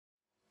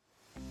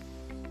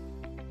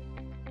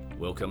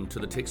Welcome to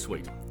the Tech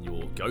Suite,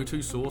 your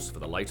go-to source for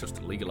the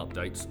latest legal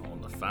updates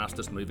on the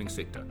fastest moving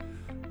sector,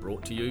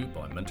 brought to you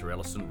by Minter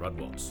Ellison Rudd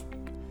Watts.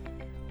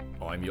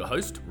 I'm your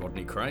host,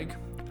 Rodney Craig,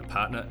 a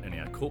partner in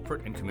our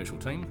corporate and commercial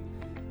team.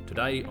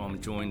 Today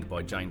I'm joined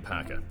by Jane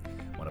Parker,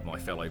 one of my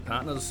fellow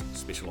partners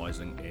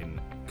specialising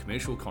in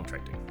commercial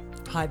contracting.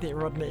 Hi there,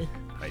 Rodney.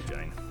 Hey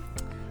Jane.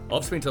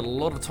 I've spent a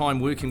lot of time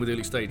working with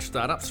early stage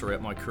startups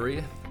throughout my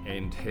career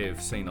and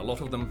have seen a lot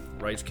of them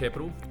raise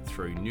capital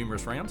through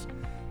numerous rounds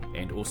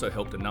and also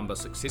helped a number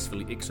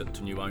successfully exit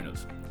to new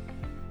owners.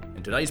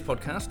 In today's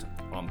podcast,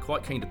 I'm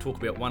quite keen to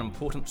talk about one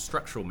important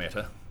structural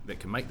matter that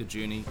can make the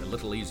journey a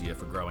little easier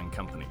for growing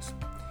companies,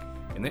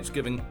 and that's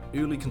giving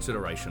early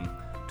consideration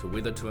to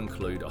whether to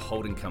include a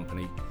holding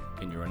company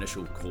in your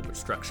initial corporate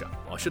structure.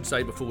 I should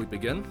say before we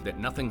begin that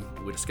nothing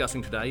we're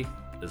discussing today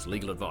is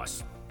legal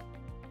advice.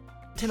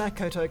 Tēnā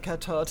koutou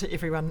katoa to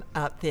everyone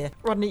out there.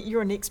 Rodney,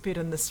 you're an expert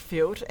in this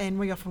field and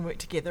we often work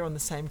together on the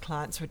same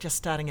clients who are just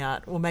starting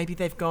out, or maybe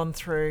they've gone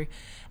through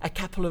a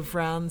couple of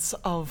rounds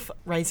of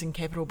raising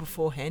capital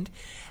beforehand,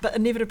 but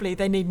inevitably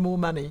they need more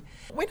money.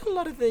 When a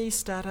lot of these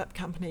startup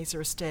companies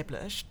are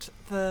established,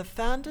 the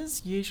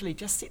founders usually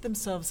just set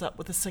themselves up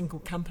with a single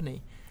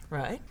company,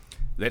 right?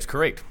 That's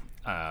correct,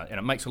 and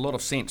it makes a lot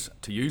of sense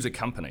to use a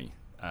company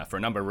for a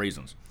number of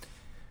reasons.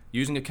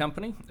 Using a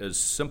company is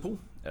simple.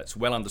 It's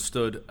well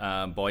understood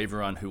by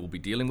everyone who will be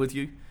dealing with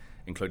you,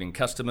 including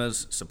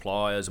customers,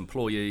 suppliers,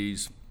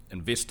 employees,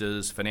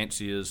 investors,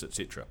 financiers,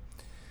 etc.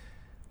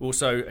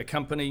 Also, a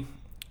company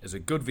is a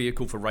good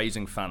vehicle for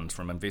raising funds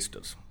from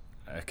investors.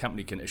 A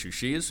company can issue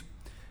shares.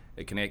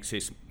 It can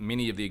access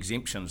many of the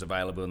exemptions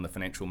available in the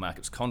Financial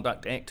Markets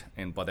Conduct Act,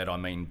 and by that I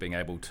mean being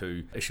able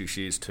to issue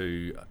shares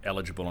to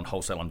eligible and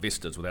wholesale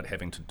investors without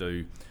having to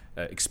do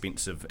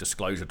expensive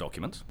disclosure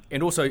documents.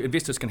 And also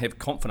investors can have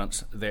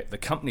confidence that the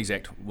Companies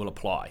Act will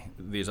apply.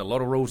 There's a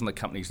lot of rules in the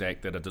Companies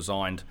Act that are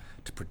designed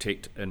to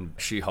protect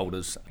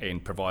shareholders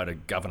and provide a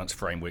governance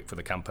framework for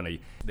the company.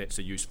 That's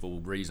a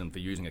useful reason for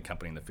using a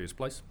company in the first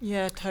place.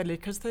 Yeah, totally,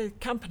 because the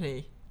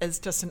company is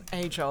just an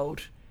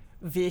age-old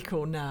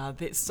vehicle now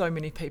that so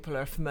many people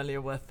are familiar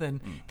with, and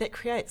that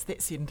creates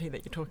that certainty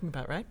that you're talking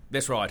about, right?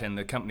 That's right, and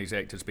the Companies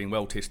Act has been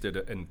well tested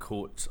in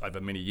courts over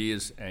many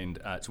years, and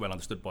it's well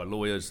understood by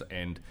lawyers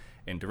and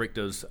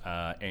directors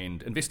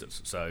and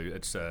investors. So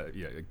it's a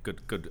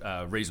good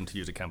reason to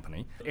use a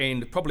company.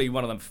 And probably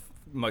one of the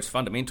most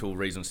fundamental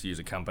reasons to use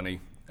a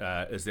company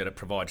is that it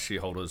provides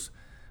shareholders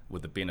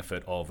with the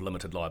benefit of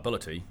limited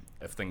liability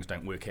if things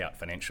don't work out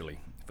financially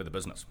for the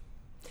business.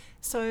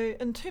 So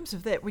in terms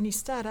of that, when you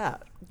start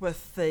out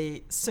with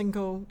the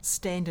single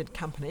standard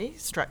company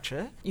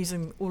structure,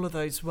 using all of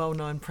those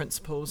well-known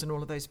principles and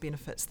all of those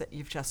benefits that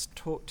you've just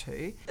talked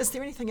to, is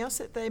there anything else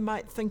that they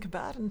might think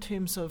about in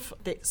terms of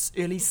that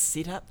early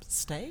setup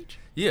stage?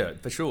 Yeah,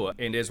 for sure.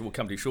 And as we'll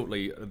come to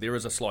shortly, there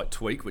is a slight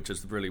tweak, which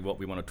is really what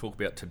we want to talk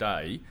about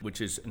today, which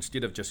is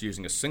instead of just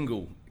using a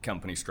single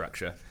company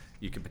structure,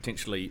 you could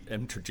potentially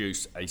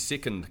introduce a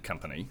second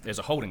company as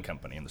a holding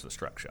company in the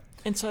structure.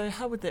 And so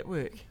how would that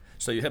work?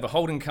 So you have a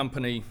holding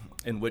company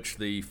in which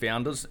the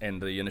founders and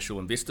the initial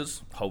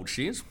investors hold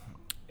shares,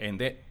 and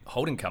that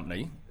holding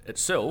company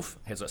itself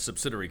has a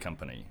subsidiary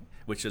company,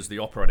 which is the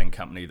operating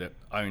company that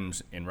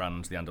owns and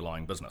runs the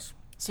underlying business.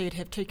 So you'd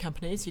have two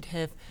companies. You'd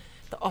have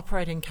the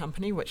operating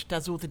company, which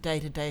does all the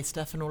day-to-day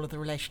stuff and all of the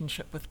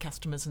relationship with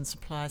customers and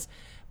suppliers,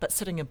 but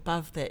sitting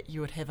above that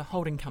you would have a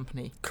holding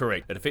company.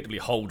 Correct. It effectively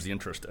holds the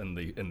interest in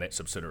that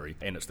subsidiary,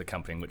 and it's the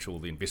company in which all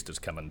the investors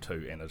come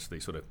into, and it's the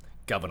sort of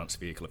governance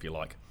vehicle, if you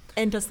like.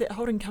 And does that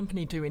holding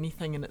company do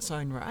anything in its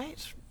own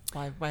right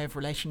by way of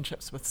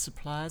relationships with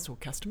suppliers or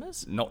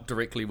customers? Not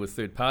directly with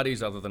third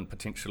parties, other than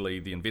potentially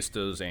the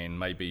investors and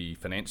maybe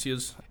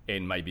financiers,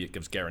 and maybe it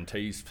gives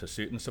guarantees for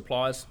certain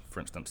suppliers.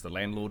 For instance, the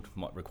landlord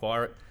might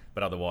require it,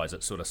 but otherwise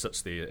it sort of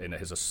sits there and it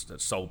has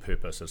its sole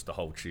purpose is to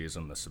hold shares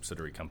in the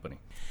subsidiary company.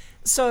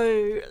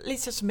 So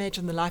let's just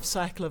imagine the life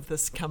cycle of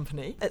this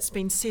company. It's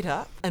been set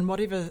up and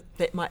whatever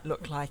that might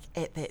look like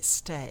at that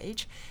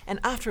stage, and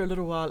after a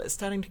little while it's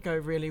starting to go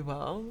really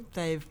well.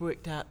 They've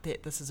worked out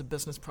that this is a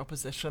business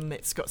proposition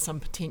that's got some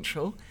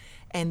potential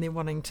and they're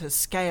wanting to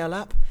scale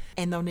up,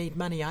 and they'll need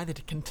money either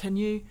to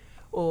continue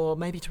or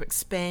maybe to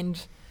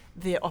expand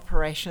their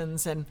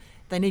operations, and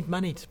they need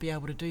money to be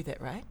able to do that,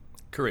 right?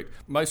 Correct.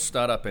 Most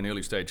startup and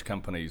early stage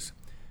companies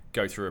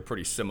go through a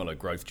pretty similar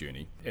growth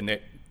journey, and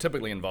that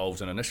typically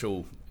involves an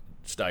initial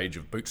stage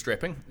of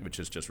bootstrapping, which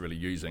is just really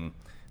using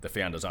the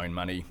founder's own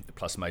money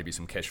plus maybe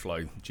some cash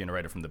flow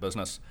generated from the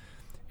business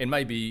and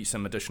maybe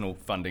some additional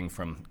funding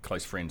from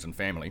close friends and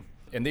family.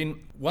 And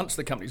then once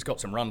the company's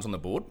got some runs on the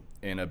board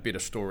and a better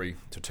story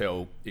to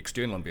tell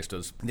external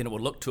investors, then it will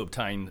look to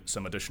obtain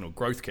some additional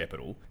growth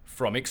capital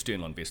from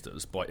external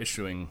investors by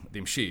issuing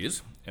them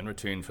shares in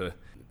return for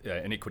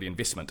an equity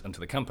investment into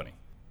the company.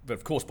 But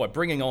of course, by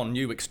bringing on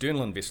new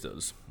external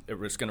investors,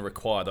 it's going to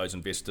require those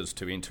investors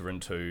to enter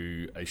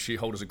into a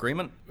shareholders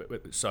agreement,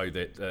 so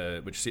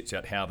that which sets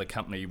out how the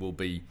company will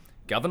be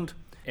governed,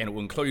 and it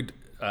will include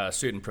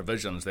certain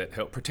provisions that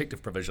help,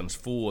 protective provisions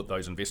for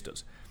those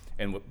investors.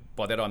 And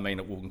by that I mean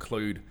it will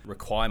include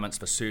requirements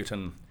for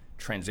certain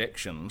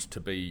transactions to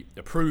be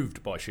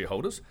approved by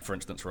shareholders, for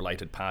instance,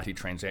 related party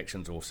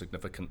transactions or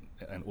significant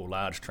or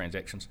large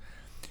transactions.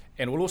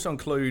 And it will also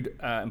include,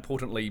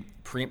 importantly,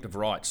 preemptive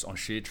rights on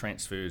share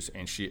transfers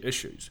and share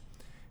issues.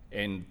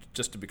 And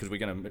just because we're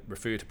going to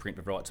refer to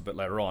preemptive rights a bit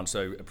later on,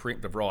 so a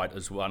preemptive right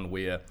is one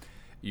where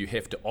you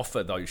have to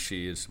offer those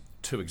shares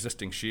to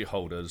existing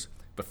shareholders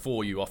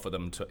before you offer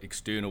them to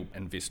external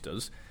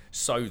investors,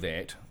 so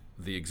that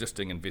the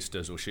existing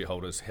investors or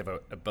shareholders have an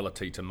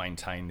ability to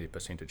maintain their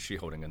percentage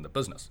shareholding in the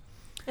business.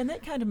 And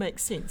that kind of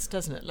makes sense,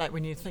 doesn't it? Like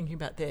when you're thinking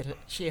about that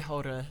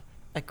shareholder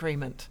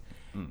agreement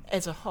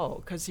as a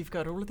whole, because you've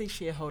got all of these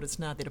shareholders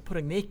now that are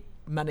putting their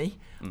money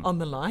on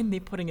the line, they're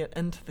putting it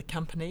into the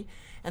company,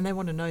 and they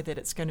want to know that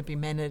it's going to be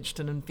managed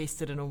and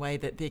invested in a way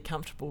that they're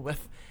comfortable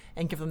with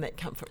and give them that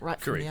comfort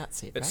right from the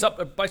outset.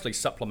 It basically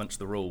supplements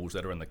the rules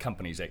that are in the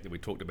Companies Act that we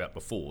talked about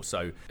before,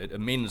 so it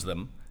amends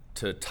them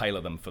to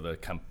tailor them for the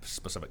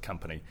specific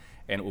company,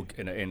 and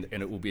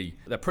it will be,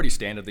 they're pretty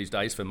standard these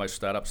days for most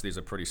startups. There's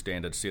a pretty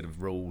standard set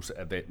of rules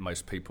that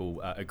most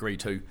people agree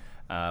to,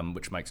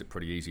 which makes it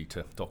pretty easy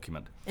to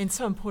document. And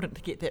so important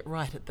to get that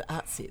right at the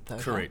outset, though.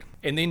 Correct. Huh?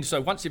 And then,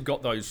 so once you've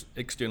got those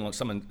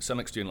some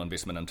external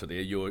investment into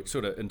there, you're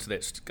sort of into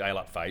that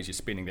scale-up phase. You're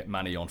spending that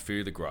money on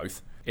further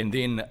growth, and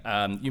then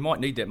you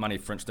might need that money,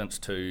 for instance,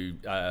 to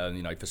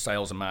for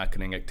sales and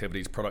marketing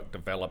activities, product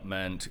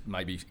development,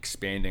 maybe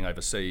expanding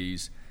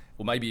overseas,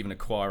 or maybe even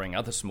acquiring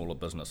other smaller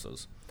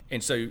businesses.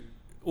 And so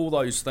all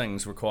those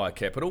things require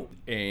capital,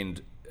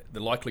 and the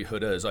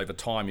likelihood is over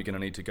time you're going to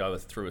need to go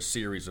through a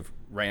series of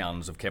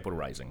rounds of capital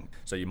raising.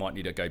 So you might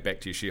need to go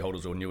back to your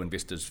shareholders or new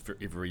investors for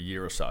every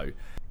year or so.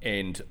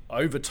 And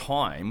over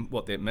time,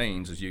 what that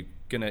means is you're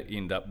going to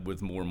end up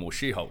with more and more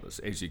shareholders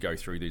as you go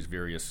through these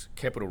various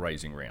capital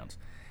raising rounds.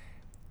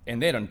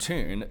 And that in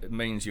turn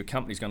means your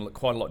company's going to look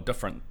quite a lot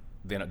different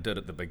than it did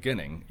at the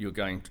beginning. You're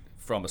going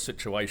from a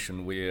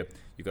situation where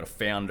you've got a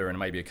founder and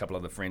maybe a couple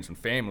of other friends and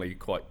family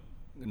quite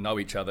know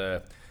each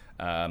other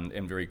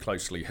and very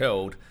closely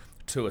held,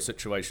 to a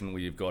situation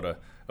where you've got a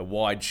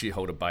wide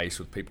shareholder base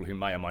with people who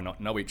may or may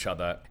not know each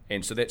other,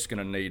 and so that's going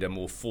to need a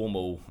more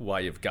formal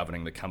way of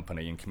governing the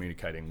company and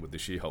communicating with the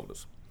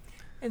shareholders.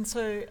 And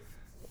so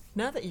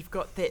now that you've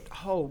got that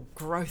whole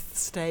growth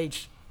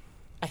stage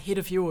ahead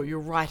of you, or you're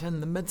right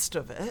in the midst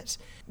of it,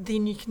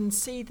 then you can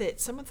see that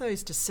some of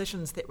those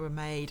decisions that were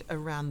made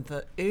around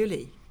the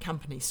early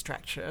company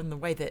structure and the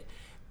way that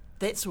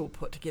that's all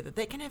put together,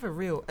 that can have a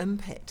real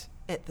impact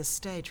at this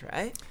stage,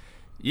 right?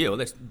 Yeah, well,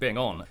 that's bang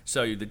on.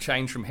 So the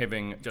change from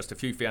having just a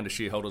few founder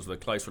shareholders with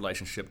a close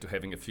relationship to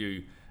having a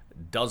few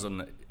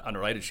dozen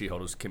unrelated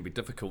shareholders can be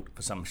difficult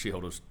for some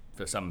shareholders,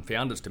 for some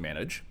founders to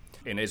manage.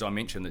 And as I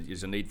mentioned,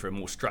 there's a need for a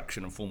more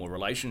structured and formal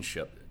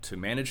relationship to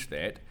manage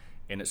that,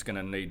 and it's going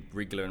to need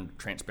regular and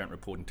transparent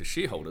reporting to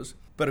shareholders.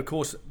 But of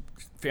course,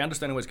 founders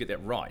don't always get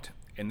that right,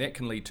 and that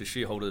can lead to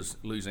shareholders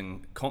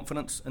losing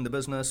confidence in the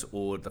business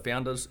or the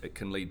founders. It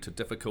can lead to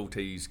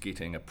difficulties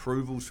getting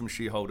approvals from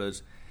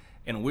shareholders,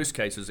 and in worst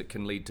cases, it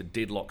can lead to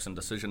deadlocks in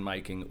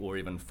decision-making or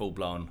even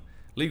full-blown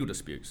legal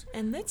disputes.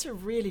 And that's a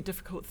really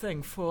difficult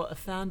thing for a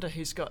founder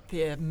who's got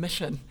their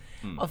mission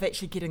of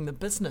actually getting the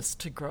business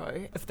to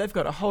grow. If they've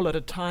got a whole lot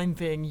of time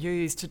being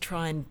used to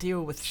try and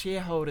deal with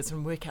shareholders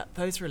and work out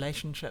those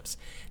relationships,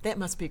 that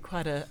must be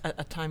quite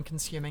a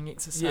time-consuming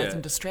exercise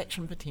and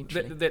distraction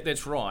potentially.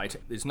 That's right.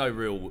 There's no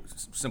real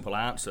simple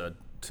answer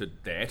to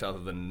that other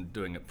than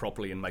doing it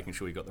properly and making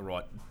sure you've got the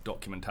right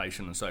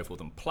documentation and so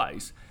forth in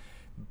place.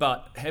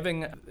 But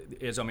having,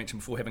 as I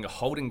mentioned before, having a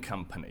holding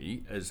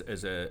company as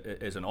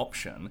an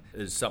option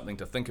is something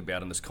to think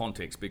about in this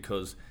context,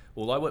 because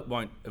although it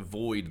won't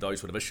avoid those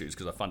sort of issues,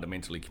 because they're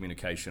fundamentally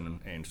communication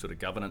and sort of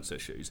governance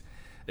issues,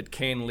 it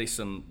can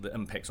lessen the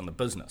impacts on the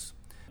business.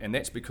 And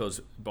that's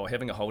because by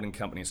having a holding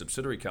company and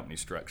subsidiary company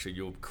structure,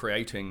 you're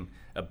creating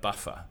a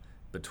buffer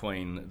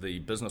between the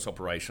business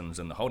operations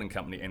and the holding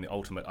company and the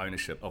ultimate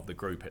ownership of the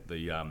group at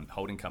the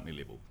holding company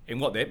level.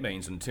 And what that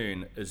means in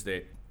turn is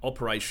that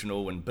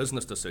operational and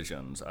business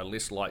decisions are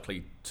less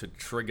likely to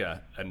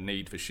trigger a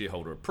need for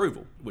shareholder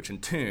approval, which in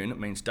turn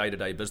means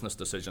day-to-day business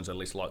decisions are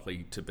less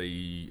likely to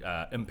be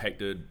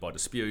impacted by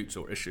disputes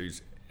or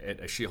issues at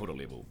a shareholder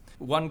level.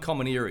 One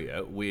common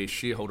area where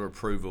shareholder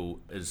approval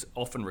is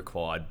often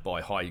required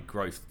by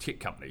high-growth tech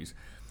companies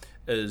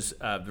is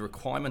the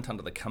requirement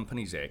under the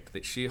Companies Act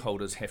that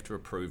shareholders have to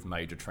approve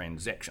major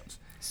transactions.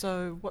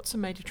 So what's a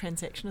major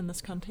transaction in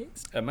this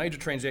context? A major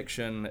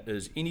transaction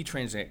is any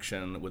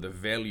transaction with a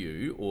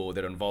value or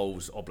that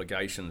involves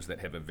obligations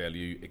that have a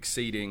value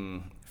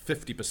exceeding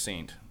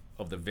 50%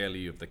 of the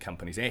value of the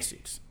company's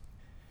assets.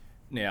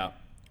 Now,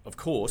 of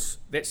course,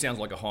 that sounds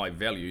like a high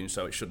value, and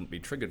so it shouldn't be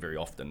triggered very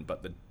often,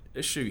 but the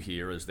issue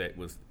here is that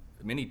with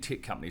many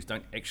tech companies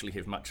don't actually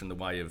have much in the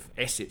way of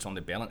assets on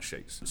their balance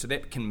sheets. So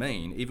that can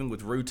mean, even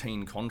with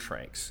routine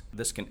contracts,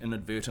 this can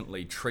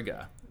inadvertently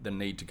trigger the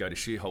need to go to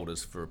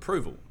shareholders for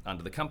approval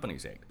under the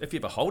Companies Act. If you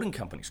have a holding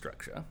company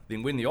structure,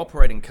 then when the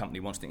operating company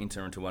wants to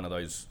enter into one of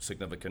those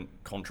significant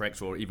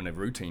contracts or even a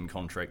routine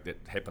contract that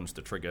happens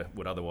to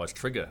would otherwise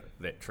trigger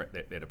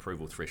that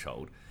approval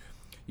threshold,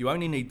 you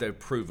only need the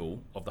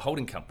approval of the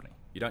holding company.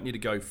 You don't need to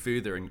go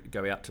further and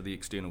go out to the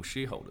external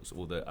shareholders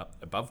or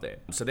above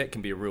that. So that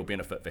can be a real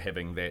benefit for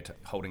having that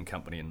holding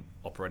company and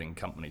operating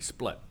company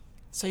split.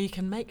 So you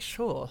can make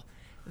sure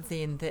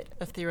then that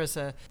if there is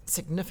a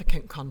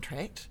significant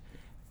contract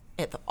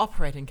at the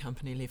operating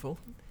company level,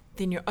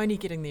 then you're only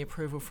getting the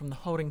approval from the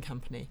holding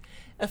company.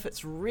 If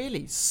it's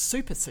really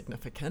super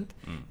significant,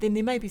 then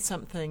there may be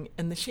something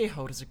in the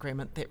shareholders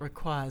agreement that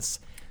requires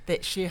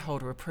that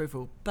shareholder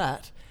approval,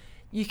 but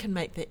you can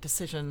make that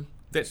decision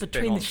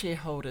between the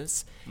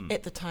shareholders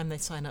at the time they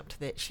sign up to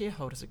that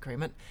shareholders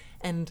agreement,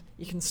 and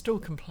you can still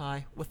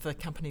comply with the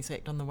Companies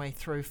Act on the way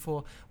through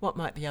for what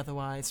might be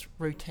otherwise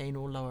routine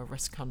or lower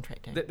risk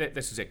contracting.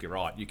 That's exactly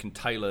right. You can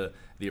tailor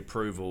the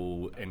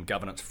approval and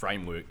governance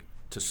framework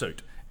to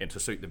suit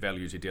the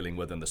values you're dealing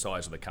with and the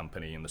size of the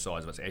company and the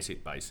size of its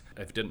asset base.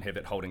 If you didn't have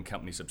that holding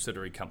company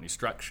subsidiary company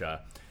structure,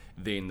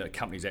 then the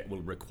Companies Act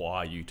will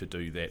require you to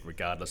do that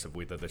regardless of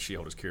whether the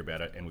shareholders care about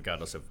it and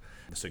regardless of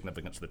the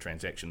significance of the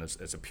transaction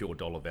as a pure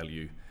dollar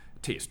value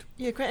test.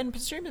 Yeah, great. And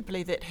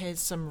presumably that has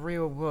some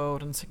real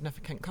world and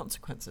significant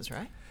consequences,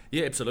 right?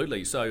 Yeah,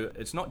 absolutely. So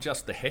it's not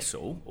just the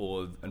hassle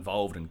or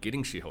involved in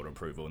getting shareholder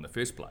approval in the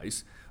first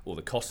place or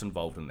the costs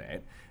involved in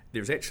that.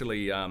 There's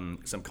actually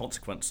some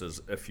consequences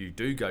if you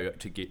do go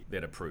to get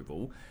that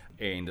approval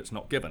and it's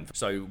not given.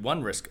 So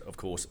one risk, of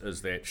course,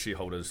 is that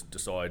shareholders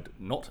decide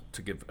not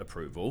to give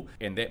approval,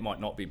 and that might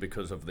not be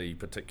because of the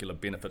particular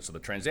benefits of the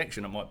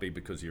transaction. It might be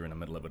because you're in the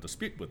middle of a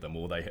dispute with them,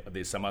 or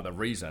there's some other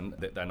reason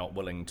that they're not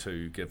willing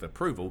to give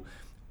approval.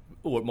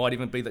 Or it might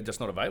even be that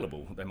just not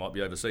available. They might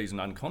be overseas and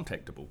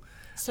uncontactable.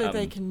 So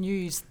they can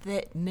use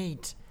that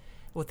need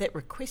or that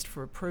request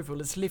for approval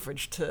as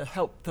leverage to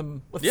help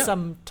them with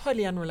some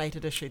totally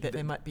unrelated issue that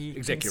they might be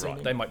exactly concerning.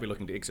 Right. They might be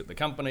looking to exit the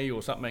company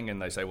or something,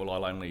 and they say, well,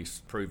 I'll only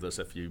approve this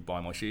if you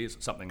buy my shares,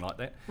 something like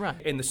that. Right.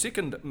 And the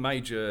second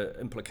major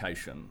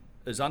implication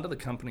is under the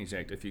Companies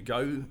Act, if you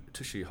go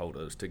to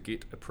shareholders to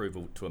get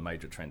approval to a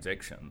major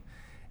transaction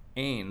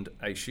and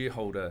a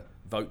shareholder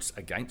votes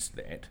against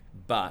that,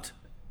 but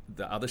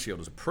the other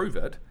shareholders approve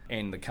it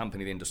and the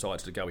company then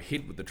decides to go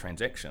ahead with the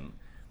transaction,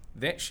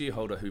 that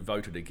shareholder who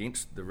voted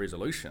against the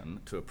resolution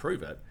to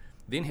approve it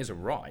then has a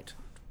right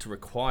to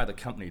require the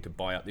company to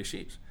buy out their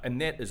shares.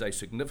 And that is a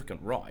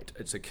significant right.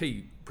 It's a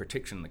key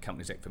protection in the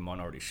Companies Act for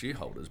minority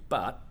shareholders,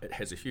 but it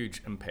has a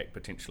huge impact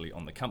potentially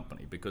on the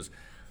company because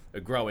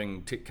a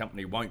growing tech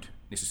company won't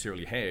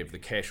necessarily have the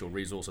cash or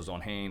resources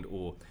on hand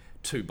or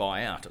to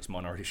buy out its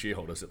minority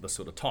shareholders at this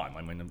sort of time.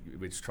 I mean,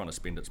 it's trying to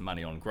spend its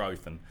money on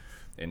growth and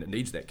it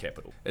needs that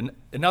capital. In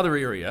another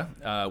area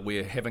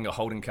where having a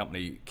holding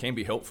company can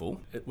be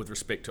helpful with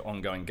respect to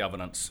ongoing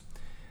governance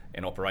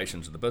and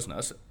operations of the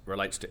business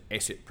relates to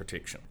asset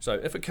protection. So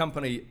if a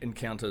company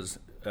encounters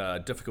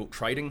difficult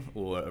trading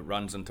or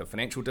runs into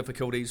financial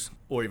difficulties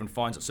or even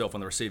finds itself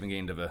on the receiving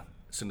end of a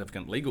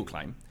significant legal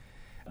claim,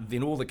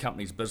 then all the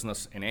company's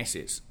business and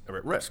assets are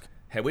at risk.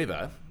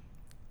 However,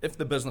 if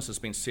the business has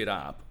been set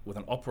up with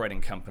an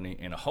operating company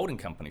and a holding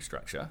company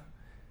structure,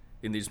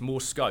 then there's more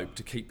scope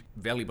to keep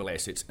valuable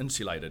assets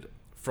insulated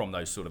from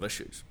those sort of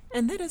issues.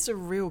 And that is a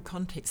real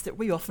context that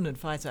we often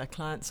advise our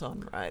clients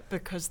on, right?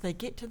 Because they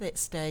get to that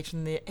stage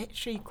and they're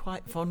actually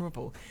quite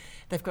vulnerable.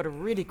 They've got a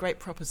really great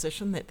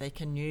proposition that they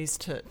can use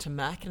to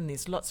market, and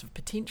there's lots of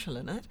potential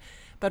in it.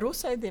 But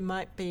also there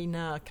might be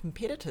now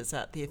competitors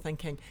out there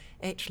thinking,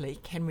 actually,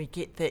 can we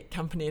get that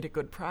company at a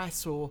good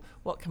price, or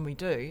what can we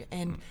do?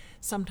 And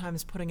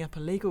sometimes putting up a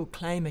legal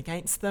claim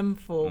against them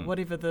for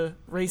whatever the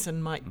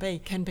reason might be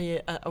can be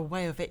a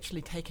way of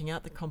actually taking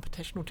out the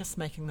competition or just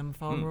making them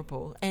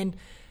vulnerable. And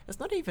it's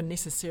not even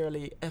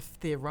necessarily if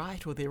they're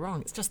right or they're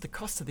wrong, it's just the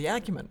cost of the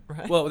argument,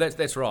 right? Well,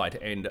 that's right.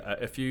 And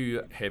if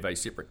you have a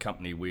separate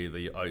company where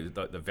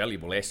the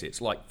valuable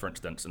assets, like, for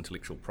instance,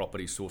 intellectual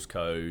property, source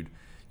code,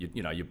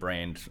 your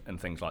brand and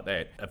things like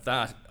that, if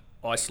they're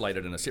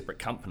isolated in a separate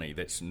company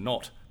that's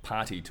not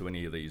party to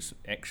any of these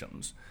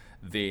actions,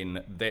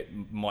 then that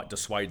might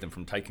dissuade them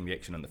from taking the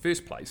action in the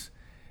first place.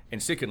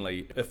 And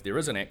secondly, if there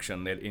is an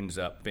action that ends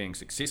up being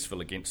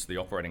successful against the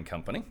operating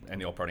company and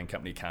the operating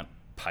company can't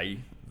pay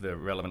the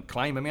relevant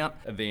claim amount,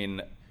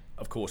 then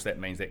of course that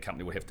means that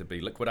company will have to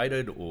be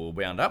liquidated or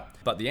wound up.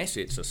 But the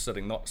assets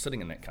are not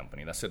sitting in that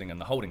company, they're sitting in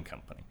the holding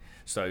company.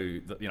 So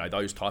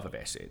those type of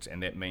assets,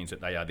 and that means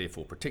that they are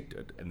therefore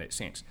protected in that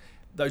sense.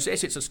 Those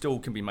assets still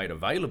can be made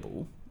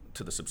available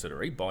to the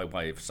subsidiary by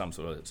way of some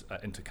sort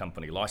of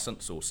intercompany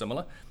license or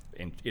similar,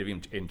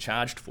 and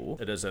charged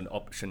for. It is an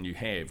option you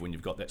have when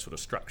you've got that sort of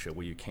structure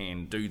where you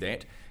can do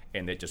that,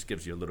 and that just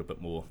gives you a little bit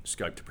more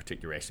scope to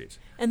protect your assets.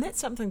 And that's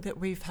something that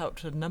we've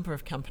helped a number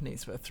of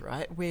companies with,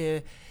 right?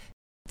 Where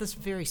this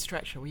very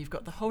structure where you've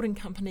got the holding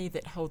company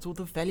that holds all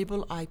the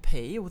valuable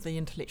IP or the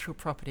intellectual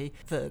property,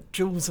 the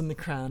jewels in the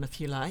crown,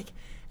 if you like,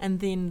 and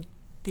then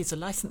there's a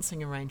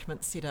licensing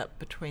arrangement set up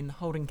between the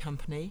holding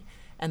company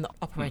and the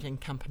operating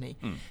company,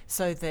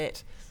 so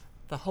that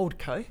the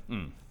holdco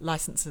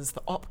licenses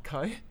the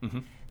opco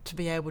to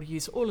be able to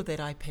use all of that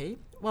IP.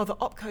 While the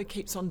opco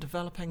keeps on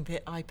developing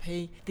that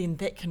IP, then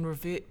that can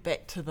revert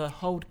back to the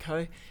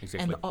holdco,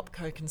 and the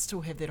opco can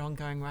still have that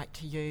ongoing right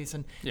to use.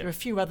 And there are a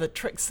few other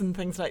tricks and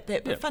things like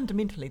that, but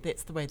fundamentally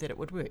that's the way that it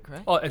would work,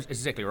 right? Oh,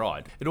 exactly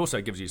right. It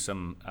also gives you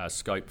some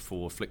scope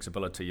for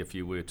flexibility if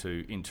you were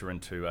to enter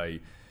into a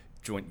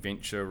joint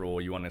venture,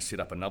 or you want to set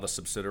up another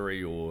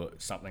subsidiary or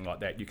something like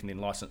that. You can then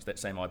license that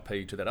same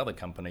IP to that other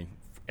company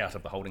out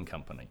of the holding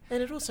company.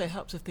 And it also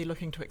helps if they're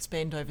looking to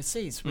expand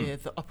overseas, where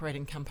the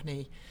operating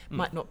company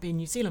might not be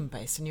New Zealand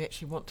based, and you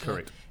actually want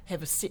to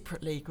have a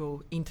separate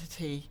legal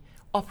entity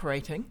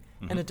operating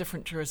in a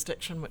different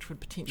jurisdiction, which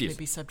would potentially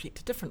be subject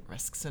to different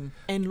risks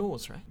and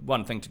laws, right?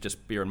 One thing to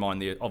just bear in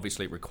mind there,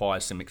 obviously it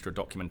requires some extra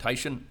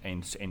documentation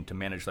and to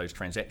manage those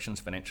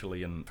transactions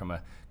financially and from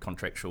a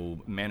contractual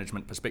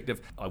management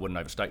perspective. I wouldn't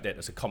overstate that.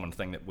 It's a common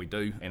thing that we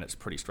do, and it's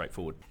pretty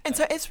straightforward. And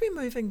so as we're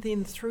moving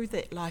then through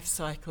that life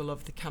cycle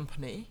of the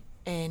company,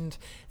 and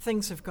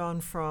things have gone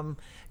from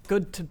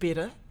good to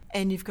better,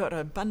 and you've got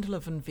a bundle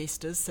of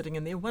investors sitting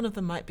in there. One of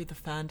them might be the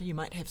founder. You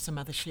might have some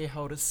other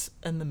shareholders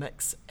in the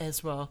mix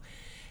as well.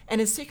 And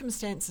as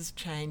circumstances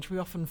change, we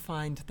often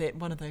find that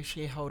one of those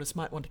shareholders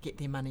might want to get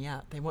their money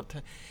out. They want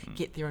to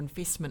get their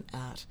investment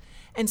out.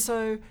 And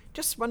so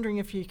just wondering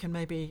if you can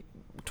maybe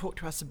talk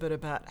to us a bit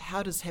about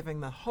how does having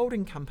the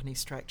holding company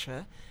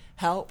structure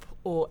help,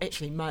 or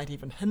actually might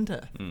even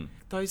hinder,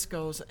 those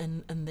goals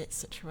in that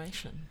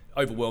situation?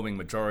 Overwhelming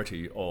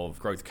majority of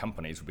growth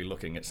companies will be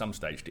looking at some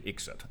stage to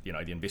exit,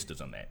 the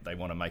investors in that. They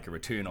want to make a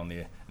return on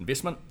their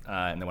investment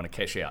and they want to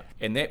cash out.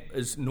 And that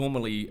is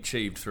normally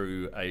achieved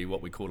through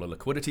what we call a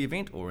liquidity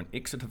event or an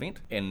exit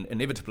event. And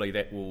inevitably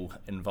that will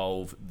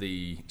involve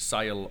the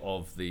sale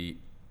of the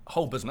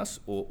whole business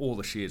or all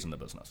the shares in the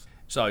business.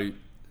 So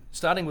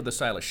starting with the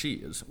sale of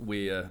shares,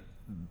 where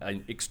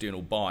an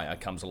external buyer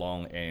comes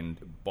along and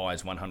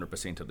buys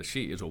 100% of the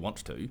shares, or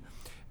wants to,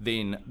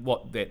 then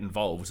what that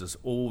involves is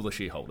all the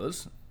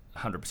shareholders,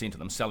 100% of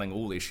them, selling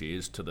all their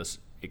shares to this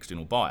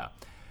external buyer.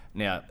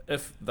 Now,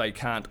 if they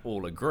can't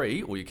all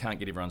agree, or you can't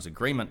get everyone's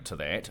agreement to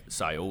that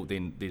sale,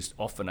 then there's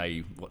often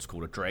what's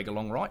called a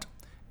drag-along right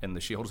in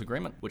the shareholders'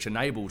 agreement, which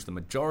enables the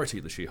majority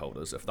of the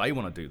shareholders, if they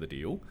want to do the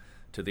deal,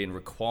 to then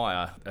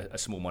require a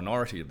small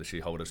minority of the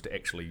shareholders to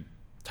actually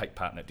take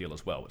part in that deal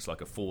as well. It's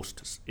like a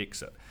forced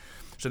exit.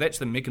 So that's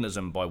the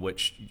mechanism by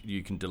which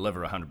you can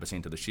deliver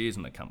 100% of the shares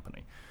in the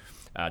company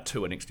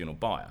to an external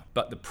buyer.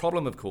 But the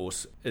problem, of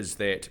course, is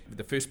that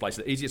the first place,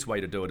 the easiest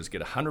way to do it is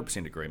get a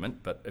 100%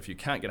 agreement, but if you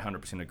can't get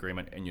 100%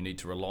 agreement and you need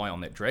to rely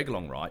on that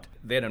drag-along right,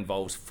 that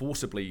involves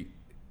forcibly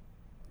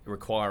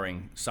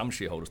requiring some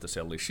shareholders to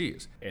sell their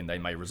shares, and they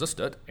may resist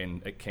it,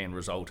 and it can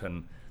result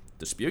in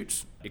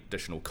disputes,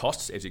 additional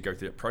costs as you go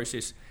through that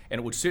process, and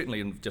it would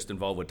certainly just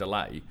involve a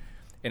delay.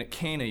 And it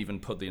can even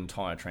put the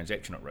entire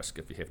transaction at risk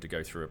if you have to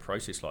go through a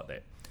process like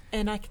that.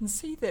 And I can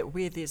see that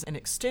where there's an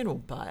external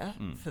buyer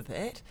for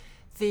that,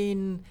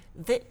 then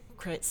that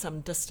creates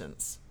some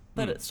distance.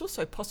 But it's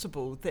also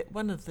possible that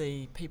one of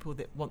the people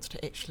that wants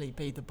to actually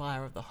be the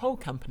buyer of the whole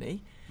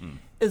company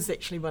is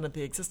actually one of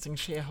the existing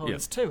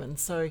shareholders too. And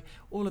so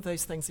all of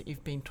those things that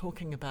you've been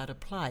talking about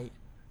apply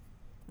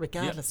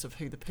regardless of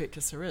who the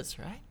purchaser is,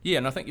 right? Yeah,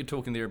 and I think you're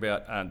talking there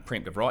about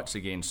preemptive rights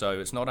again. So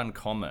it's not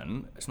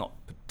uncommon, it's not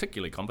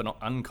particularly common, but not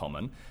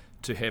uncommon,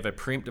 to have a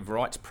preemptive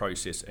rights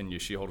process in your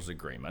shareholders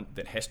agreement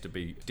that has to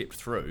be stepped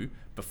through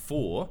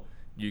before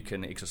you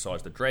can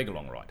exercise the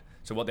drag-along right.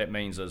 So what that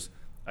means is,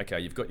 okay,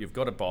 you've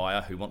got a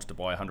buyer who wants to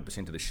buy 100%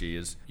 of the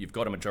shares, you've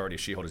got a majority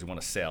of shareholders who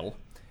want to sell,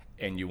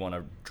 and you want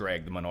to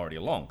drag the minority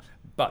along.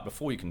 But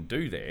before you can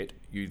do that,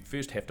 you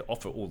first have to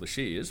offer all the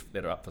shares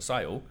that are up for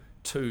sale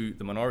to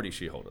the minority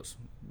shareholders,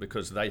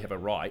 because they have a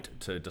right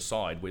to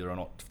decide whether or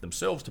not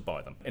themselves to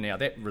buy them. And now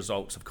that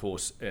results, of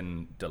course,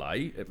 in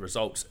delay. It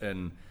results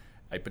in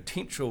a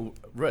potential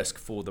risk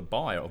for the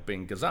buyer of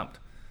being gazumped.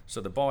 So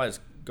the buyer's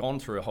gone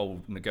through a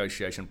whole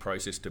negotiation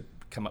process to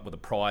come up with a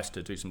price,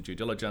 to do some due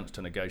diligence,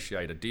 to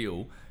negotiate a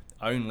deal,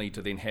 only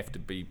to then have to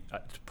to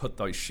put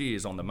those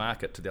shares on the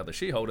market to the other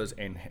shareholders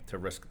and to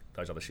risk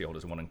those other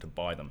shareholders wanting to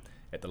buy them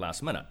at the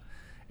last minute.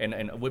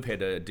 And we've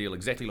had a deal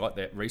exactly like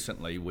that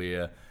recently,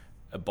 where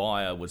a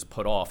buyer was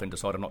put off and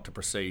decided not to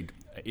proceed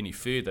any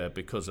further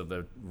because of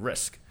the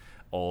risk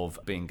of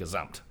being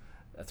gazumped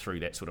through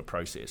that sort of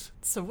process.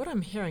 So what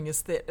I'm hearing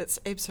is that it's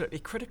absolutely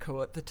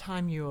critical at the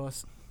time you're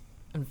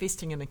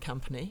investing in a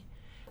company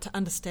to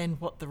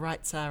understand what the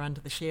rights are under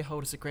the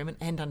shareholders agreement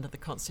and under the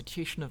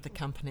constitution of the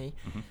company,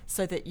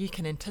 so that you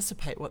can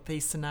anticipate what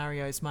these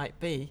scenarios might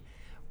be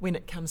when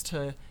it comes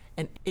to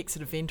an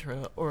exit event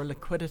or a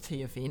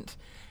liquidity event,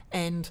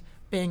 and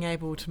being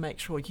able to make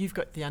sure you've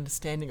got the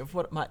understanding of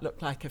what it might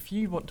look like if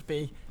you want to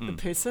be the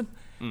person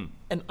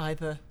in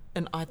either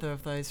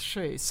of those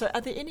shoes. So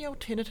are there any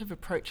alternative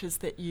approaches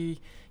that you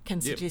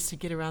can suggest to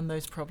get around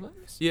those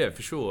problems? Yeah,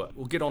 for sure.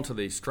 We'll get onto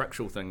the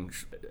structural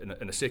things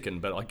in a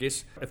second, but I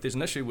guess if there's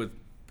an issue with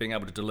being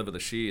able to deliver the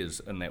shares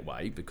in that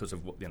way because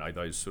of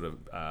those sort of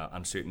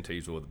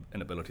uncertainties or the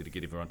inability to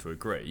get everyone to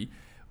agree.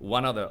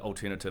 One other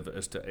alternative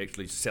is to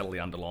actually sell the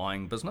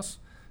underlying business.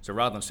 So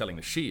rather than selling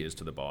the shares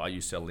to the buyer,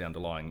 you sell the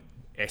underlying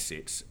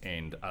assets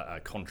and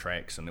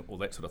contracts and all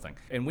that sort of thing.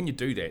 And when you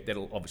do that,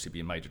 that'll obviously be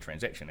a major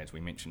transaction, as we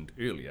mentioned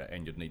earlier,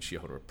 and you'd need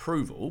shareholder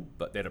approval,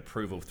 but that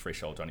approval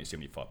threshold's only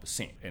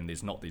 75%, and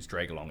there's not these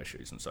drag-along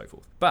issues and so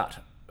forth. But,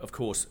 of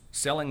course,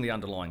 selling the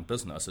underlying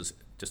business is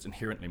just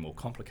inherently more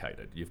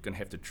complicated. You're going to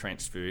have to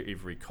transfer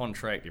every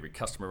contract, every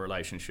customer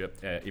relationship,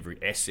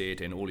 every asset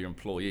and all your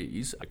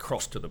employees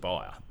across to the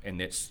buyer, and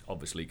that's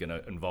obviously going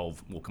to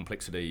involve more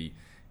complexity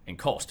and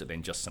cost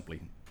than just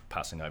simply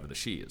passing over the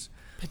shares.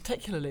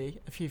 Particularly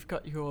if you've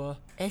got your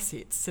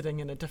assets sitting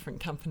in a different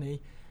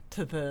company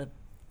to the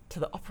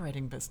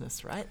operating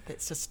business, right?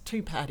 That's just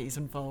two parties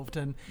involved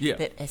in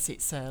that asset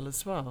sale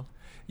as well.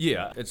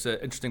 Yeah, it's an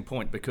interesting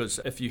point because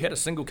if you had a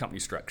single company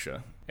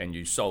structure and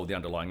you sold the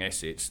underlying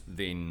assets,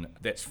 then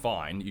that's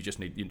fine.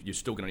 You're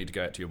still going to need to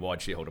go out to your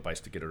wide shareholder base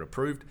to get it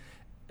approved.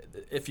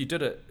 If you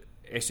did an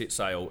asset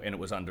sale and it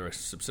was under a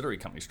subsidiary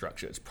company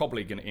structure, it's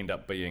probably going to end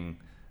up being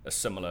a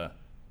similar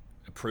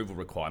approval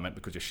requirement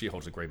because your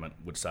shareholders agreement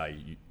would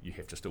say you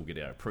have to still get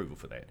our approval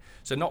for that.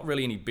 So not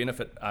really any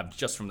benefit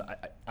just from the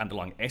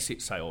underlying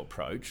asset sale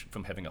approach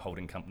from having a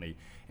holding company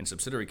and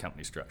subsidiary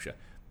company structure.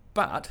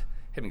 But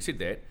having said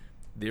that,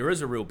 there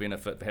is a real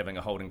benefit for having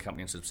a holding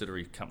company and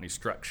subsidiary company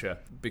structure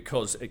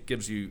because it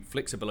gives you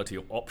flexibility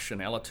or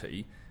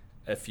optionality.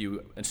 If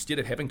you, instead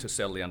of having to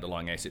sell the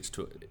underlying assets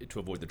to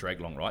avoid the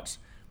drag-along rights,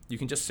 you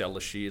can just sell the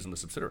shares in the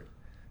subsidiary.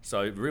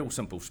 So real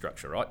simple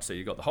structure, right? So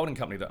you've got the holding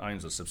company that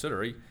owns the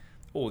subsidiary.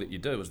 All that you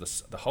do is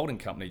the holding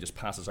company just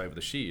passes over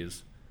the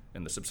shares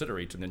in the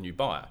subsidiary to the new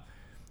buyer.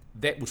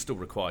 That will still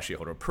require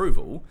shareholder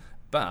approval,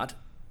 but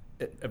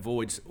it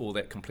avoids all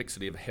that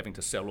complexity of having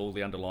to sell all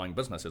the underlying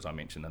business, as I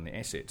mentioned, and the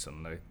assets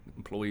and the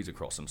employees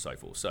across and so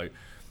forth. So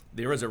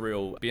there is a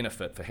real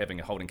benefit for having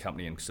a holding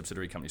company and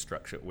subsidiary company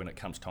structure when it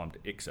comes time to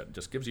exit. It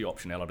just gives you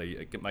optionality.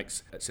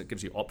 It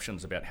gives you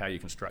options about how you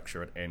can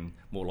structure it, and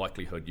more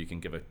likelihood you can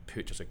give a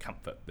purchaser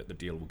comfort that the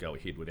deal will go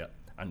ahead without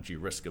undue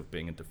risk of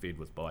being interfered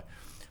with by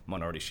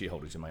minority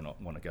shareholders who may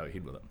not want to go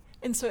ahead with it.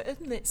 And so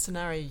in that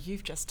scenario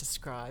you've just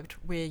described,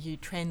 where you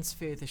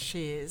transfer the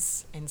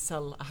shares and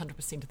sell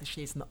 100% of the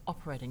shares in the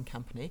operating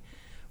company,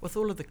 with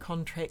all of the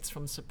contracts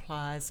from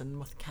suppliers and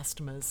with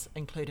customers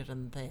included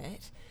in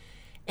that,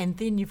 and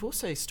then you've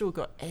also still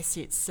got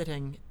assets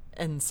sitting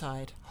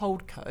inside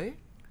Holdco,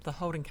 the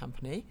holding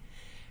company,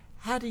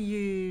 how do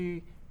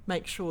you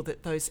make sure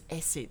that those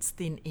assets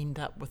then end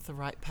up with the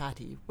right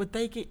party? Would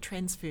they get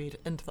transferred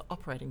into the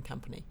operating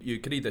company? You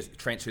could either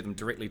transfer them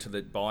directly to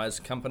the buyer's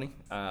company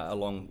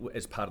along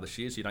as part of the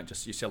shares.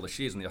 You sell the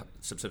shares in the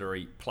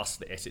subsidiary plus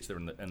the assets that are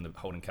in the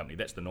holding company.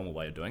 That's the normal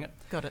way of doing it.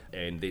 Got it.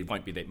 And there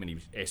won't be that many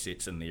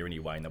assets in there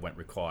anyway, and they won't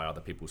require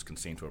other people's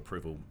consent or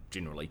approval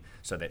generally.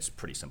 So that's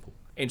pretty simple.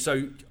 And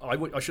so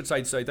I should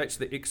say, so that's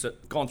the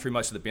exit. Gone through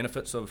most of the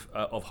benefits of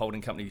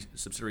holding company,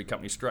 subsidiary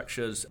company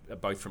structures,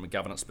 both from a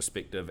governance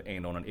perspective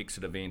and on an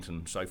exit event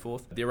and so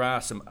forth. There are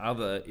some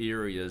other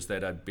areas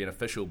that are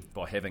beneficial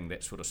by having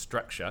that sort of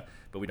structure,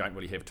 but we don't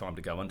really have time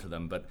to go into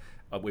them. But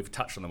we've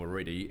touched on them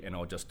already, and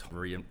I'll just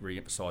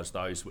re-emphasise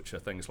those, which are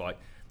things like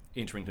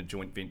entering into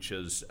joint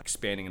ventures,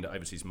 expanding into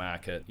overseas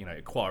market,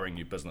 acquiring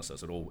new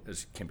businesses. It all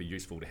can be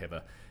useful to have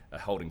a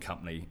holding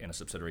company and a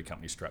subsidiary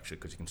company structure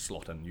because you can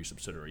slot in new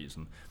subsidiaries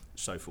and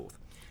so forth.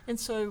 And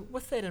so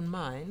with that in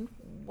mind,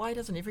 why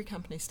doesn't every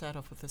company start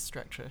off with this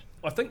structure?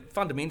 I think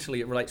fundamentally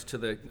it relates to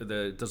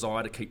the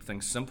desire to keep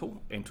things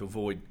simple and to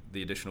avoid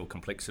the additional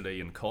complexity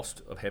and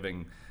cost of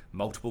having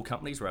multiple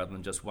companies rather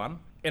than just one.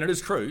 And it is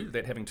true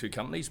that having two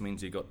companies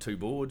means you've got two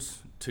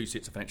boards, two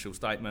sets of financial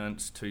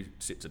statements, two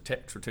sets of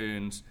tax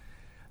returns.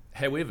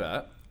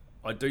 However,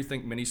 I do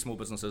think many small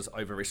businesses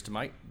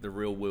overestimate the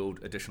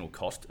real-world additional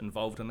cost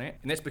involved in that.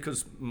 And that's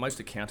because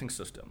most accounting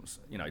systems,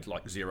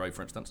 like Xero,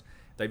 for instance,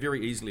 they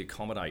very easily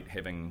accommodate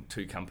having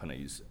two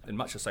companies in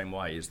much the same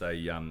way as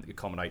they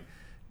accommodate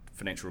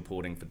financial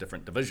reporting for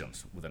different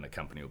divisions within a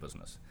company or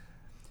business.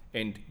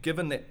 And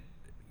given that,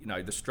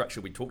 the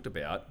structure we talked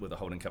about with a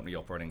holding company,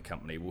 operating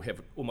company, will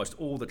have almost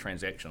all the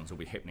transactions will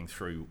be happening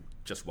through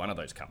just one of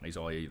those companies,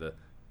 i.e. the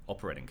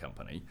operating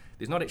company.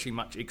 There's not actually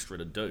much extra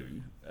to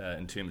do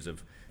in terms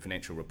of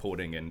financial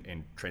reporting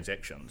and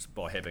transactions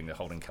by having the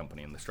holding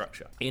company in the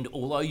structure. And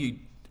although you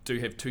do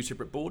have two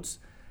separate boards,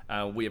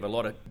 we have a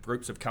lot of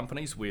groups of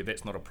companies where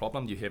that's not a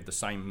problem. You have the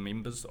same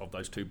members of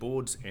those two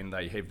boards, and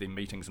they have their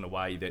meetings in a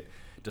way that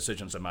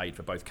decisions are made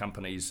for both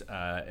companies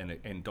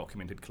and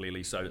documented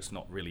clearly, so it's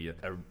not really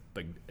a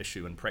big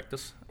issue in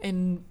practice.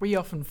 And we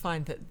often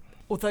find that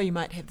although you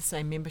might have the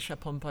same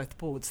membership on both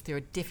boards, there are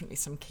definitely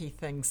some key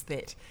things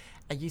that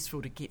are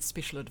useful to get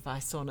special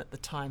advice on at the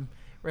time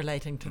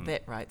relating to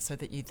that, right? So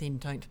that you then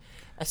don't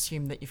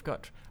assume that you've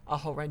got a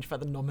whole range of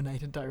other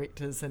nominated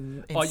directors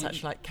and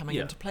such like coming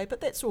into play.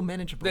 But that's all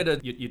manageable.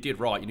 You did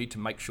right. You need to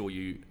make sure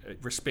you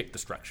respect the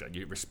structure.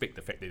 You respect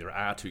the fact that there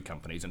are two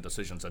companies and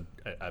decisions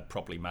are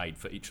properly made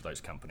for each of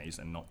those companies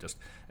and not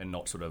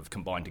sort of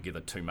combined together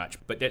too much.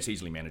 But that's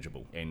easily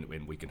manageable, and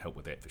we can help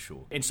with that for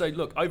sure. And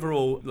so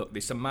overall,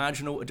 there's some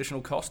marginal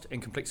additional cost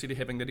and complexity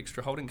having that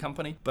extra holding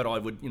company. But I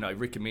would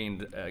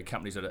recommend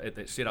companies that are at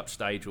that setup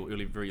stage or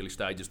very early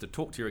stages to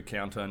talk to your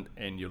accountant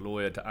and your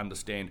lawyer to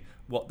understand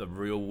what the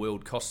real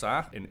world costs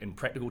are in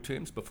practical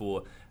terms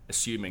before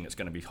assuming it's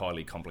going to be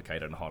highly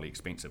complicated and highly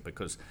expensive,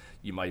 because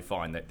you may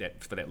find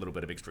that for that little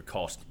bit of extra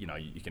cost,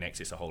 you can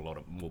access a whole lot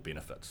of more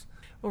benefits.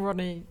 Well,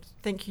 Rodney,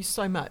 thank you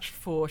so much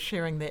for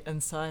sharing that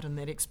insight and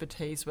that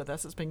expertise with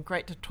us. It's been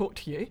great to talk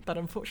to you, but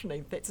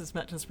unfortunately that's as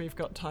much as we've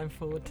got time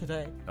for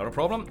today. Not a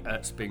problem.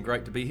 It's been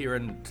great to be here,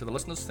 and to the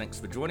listeners, thanks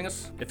for joining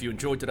us. If you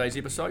enjoyed today's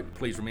episode,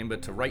 please remember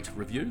to rate,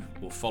 review,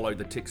 or follow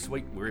the Tech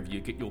Suite wherever you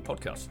get your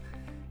podcasts.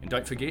 And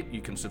don't forget,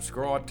 you can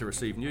subscribe to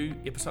receive new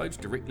episodes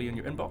directly in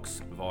your inbox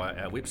via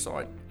our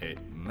website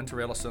at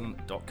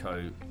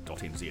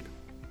minterellison.co.nz.